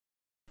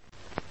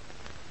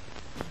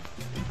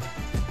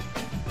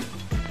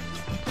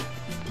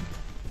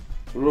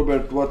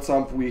Robert, what's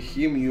up with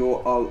him? You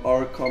all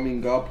are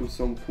coming up with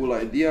some cool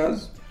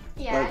ideas.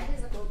 Yeah, Like,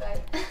 he's a cool guy.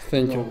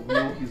 Thank you.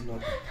 No, he's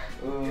not.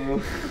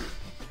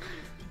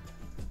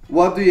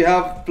 What do you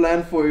have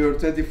planned for your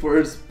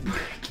 21st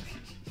birthday?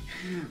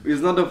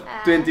 It's not the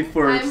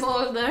 21st. I'm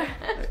older.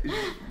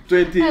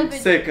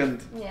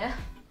 22nd. Yeah.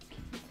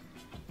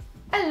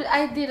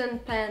 I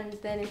didn't plan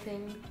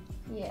anything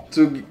yet.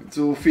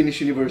 To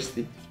finish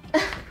university.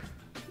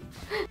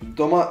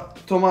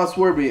 Thomas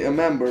Werby, a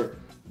member.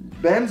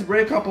 Bands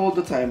break up all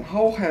the time.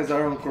 How has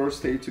Iron Cross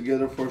stayed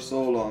together for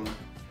so long?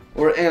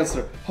 Or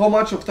answer, how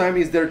much of time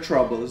is there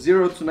trouble?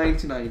 0 to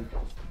 99.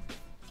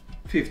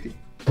 50.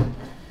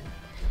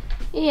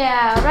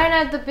 Yeah, right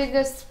now the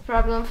biggest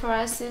problem for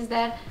us is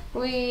that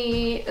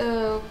we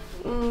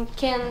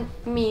can't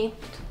meet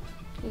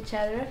each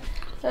other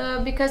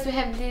because we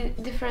have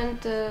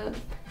different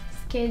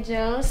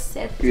schedules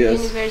at the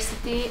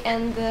university,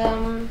 and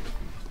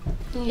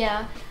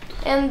yeah.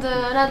 And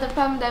another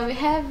problem that we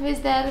have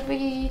is that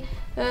we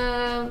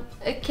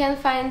can't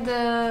find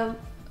a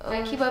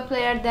keyboard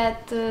player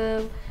that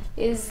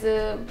is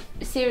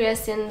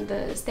serious in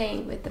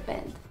staying with the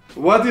band.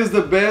 What is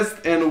the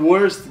best and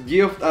worst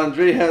gift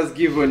Andrei has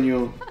given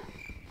you?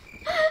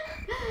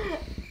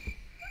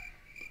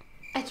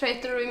 I try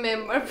to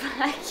remember, but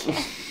I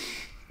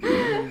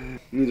can't.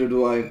 Neither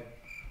do I.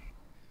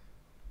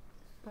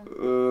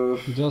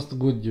 Just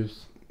good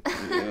news.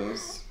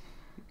 Yes.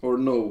 Or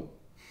no.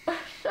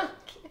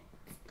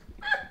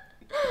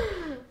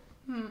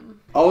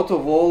 Out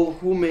of all,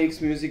 who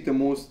makes music the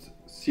most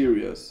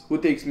serious? Who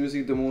takes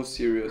music the most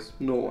serious?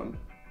 No one.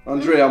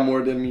 Andrea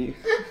more than me.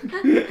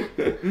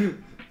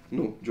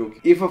 No, joke.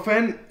 If a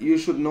fan, you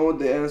should know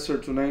the answer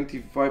to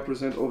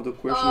 95% of the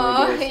question.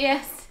 Oh,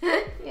 yes.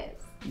 Yes.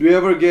 Do you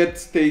ever get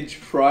stage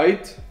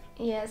fright?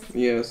 Yes.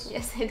 Yes.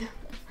 Yes, I do.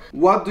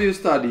 What do you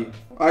study?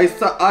 I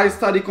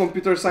study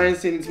computer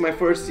science and it's my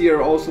first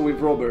year also with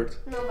Robert.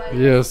 Nobody.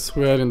 Yes,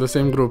 we are in the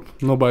same group.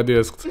 Nobody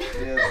asked.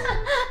 Yes.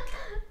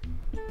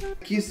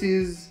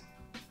 Kisses.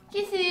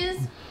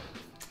 Kisses.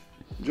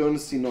 John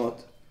C. Not.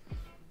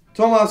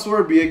 Thomas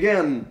Werby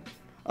again.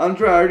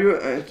 Andrea, are you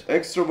an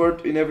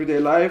extrovert in everyday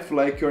life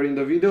like you're in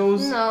the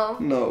videos? No.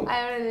 No.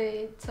 I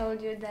already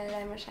told you that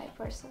I'm a shy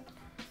person.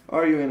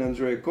 Are you and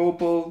Andrea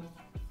couple?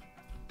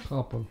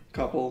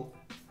 Couple.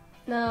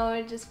 No,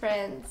 we're just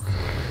friends.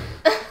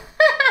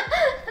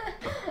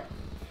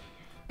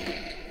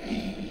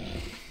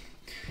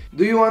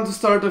 Do you want to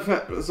start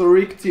a So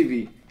Rick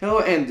TV. Hello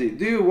Andy,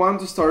 do you want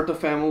to start a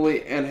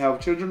family and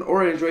have children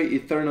or enjoy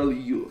eternal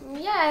youth?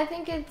 Yeah, I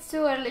think it's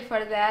too early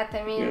for that.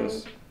 I mean,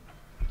 Yes.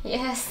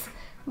 Yes.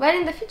 But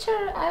in the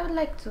future, I would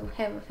like to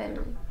have a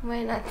family.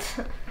 Why not?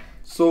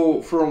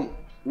 So, from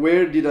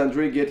where did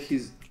Andrei get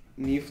his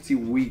nifty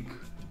wig?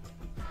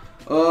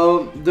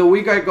 The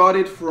wig I got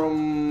it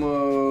from,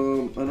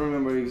 I don't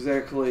remember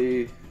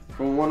exactly,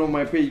 from one of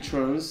my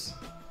patrons.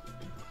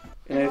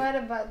 And what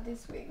about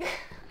this week?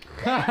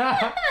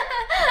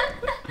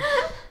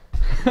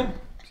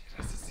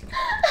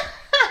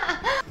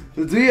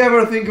 Do you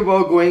ever think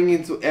about going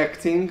into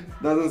acting?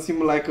 Doesn't seem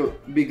like a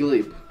big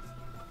leap.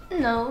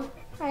 No,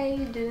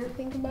 I didn't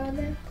think about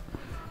that.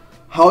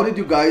 How did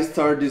you guys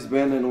start this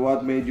band and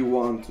what made you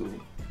want to?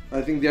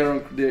 I think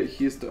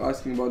he's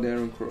asking about the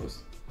Iron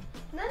Cross.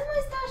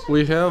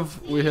 We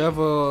have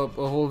a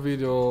whole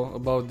video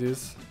about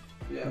this.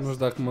 Yes. Nu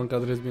știu dacă mă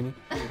încadrez bine.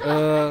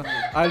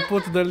 I'll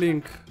put the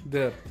link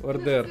there or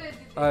there.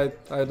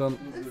 I don't.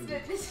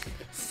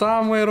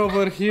 Somewhere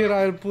over here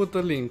I'll put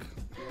a link.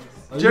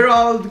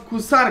 Gerald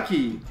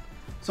Kusarki.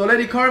 So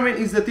Lady Carmen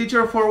is the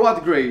teacher for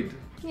what grade?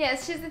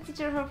 Yes, she's the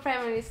teacher for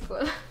primary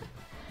school.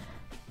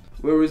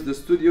 Where is the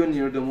studio?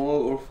 Near the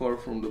mall or far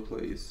from the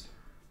place?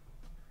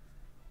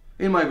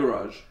 In my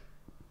garage.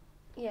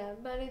 Yeah,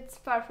 but it's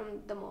far from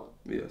the mall.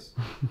 Yes.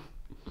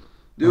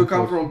 Do you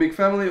come from a big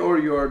family or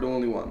you are the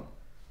only one?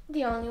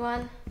 The only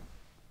one.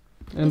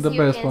 And As the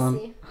you best can one.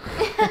 see.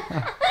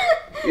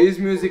 Is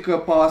music a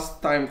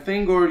pastime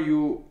thing or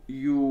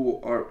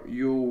are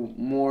you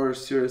more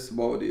serious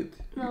about it?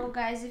 No,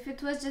 guys, if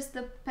it was just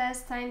a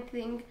pastime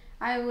thing,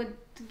 I would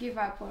give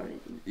up already.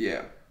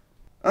 Yeah.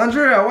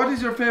 Andrea, what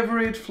is your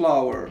favorite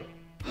flower?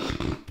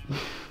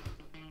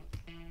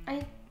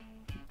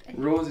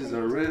 Roses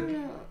are red.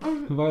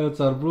 Violets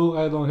are blue.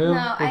 I don't have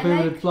No, a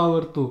favorite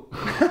flower too.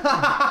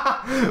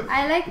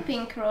 I like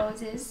pink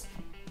roses.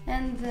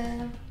 And,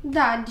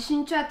 da, deși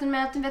niciodată nu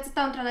mi-a dat în viață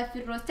ta un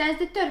trandafir roz. Ți-am zis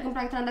de tări că îmi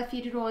plac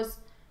trandafiri roz.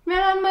 Mi-a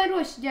luat numai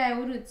roșii, de-aia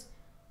urâți.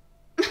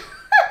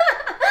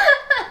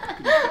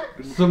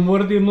 Să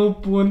mor din nou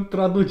pun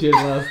traduceri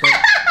la asta.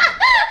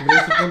 Vrei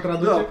să pun Da,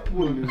 traduceri?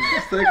 pune.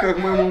 Stai că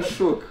acum am un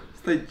șoc.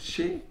 Stai,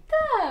 ce?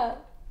 Da.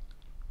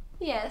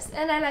 Yes,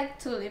 and I like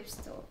tulips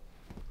too.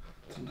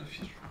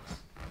 Trandafir roz.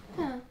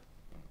 Da.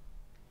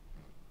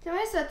 Te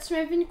mai săt și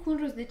mai vine cu un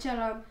roz de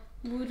cealaltă.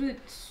 Urât.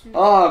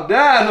 Ah,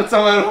 da, nu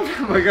ți-am mai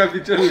băgat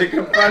picioarele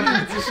că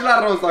faci și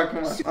la roz acum.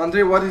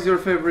 Andrei, what is your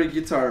favorite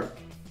guitar?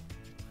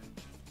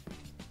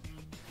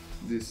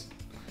 This.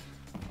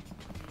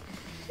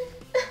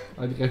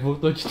 Adică ai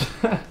făcut o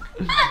citară.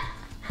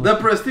 The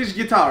Prestige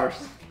guitars.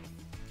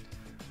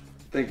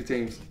 Thank you,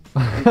 James.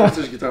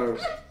 Prestige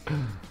guitars.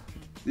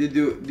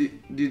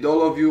 Did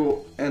all of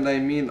you, and I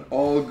mean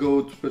all,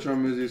 go to Petra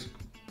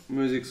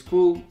music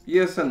school?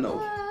 Yes and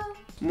no.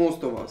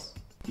 Most of us.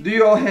 Do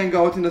you all hang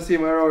out in the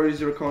same area, or is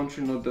your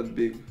country not that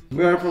big?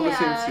 We are from the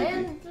same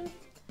city.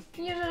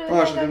 Usually we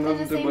hang out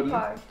in the same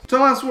part.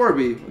 Thomas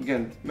Warby,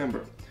 again,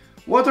 member.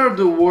 What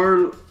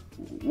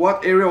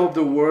area of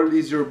the world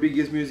is your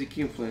biggest music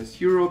influence?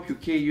 Europe,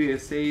 UK,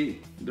 USA,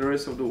 the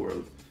rest of the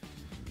world.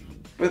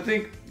 I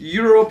think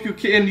Europe,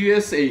 UK and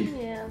USA.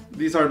 Yeah.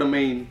 These are the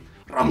main.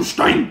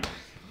 Rammstein!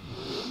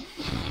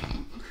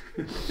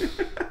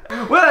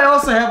 Well, I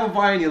also have a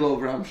vinyl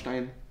of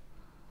Rammstein.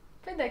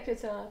 Păi da, cât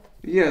ți-am.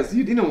 Yes,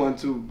 you didn't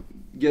want to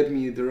get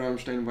me the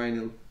Rammstein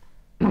vinyl.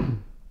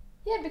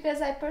 Yeah, because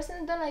I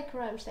personally don't like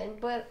Rammstein,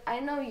 but I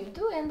know you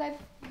do, and I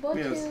bought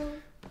you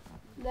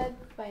that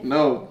vinyl.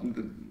 No,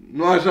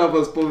 nu așa a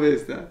fost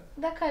povestea.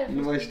 Da, care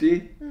Nu mai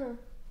știi? Nu.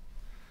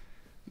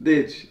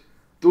 Deci,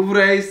 tu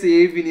vrei să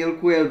iei vinil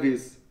cu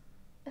Elvis.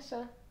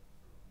 Așa.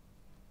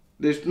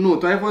 Deci nu,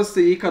 tu ai fost să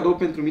iei cadou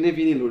pentru mine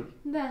viniluri.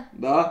 Da.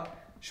 Da?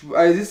 Și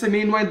ai zis să-mi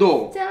iei numai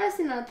două. Ți-am luat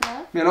Sinatra.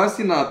 Mi-a luat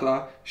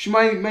Sinatra și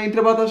m-ai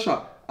întrebat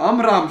așa.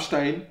 Am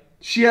Rammstein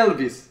și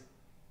Elvis.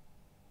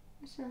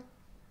 Așa.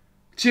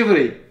 Ce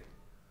vrei?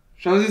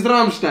 Și am zis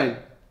Rammstein.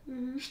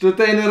 Și tu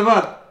te-ai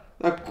enervat.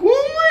 Dar cum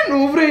mă,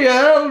 nu vrei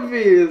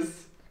Elvis?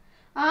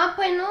 A,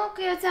 păi nu,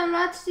 că eu ți-am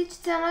luat, știi ce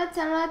ți-am luat?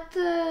 Ți-am luat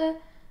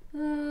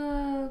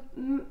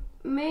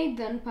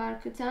Maiden,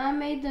 parcă. Ți-am luat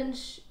Maiden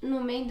și... Nu,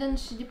 Maiden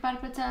și Deep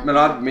Purple ți-am Mi-a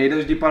luat Maiden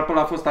și Deep Purple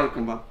a fost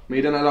altcândva.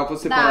 Maiden alea au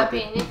fost separate.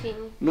 Da, bine.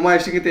 Nu mai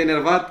știi când te-ai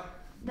enervat?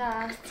 Da.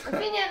 În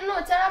fine, nu,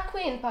 ți-am luat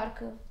Queen,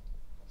 parcă.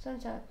 Sau nu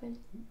ți-am luat Queen?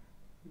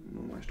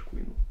 Nu mai știu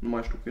Queen-ul. Nu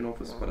mai știu Queen-ul, a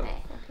fost separat.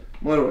 Okay.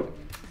 Mă rog.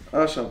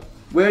 Așa.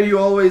 Were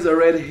you always a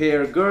red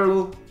hair girl?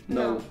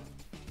 No.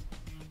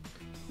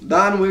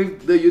 Done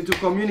with the YouTube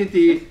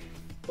community.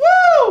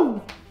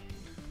 Woo!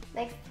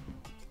 Next.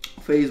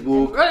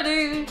 Facebook.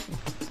 Ready!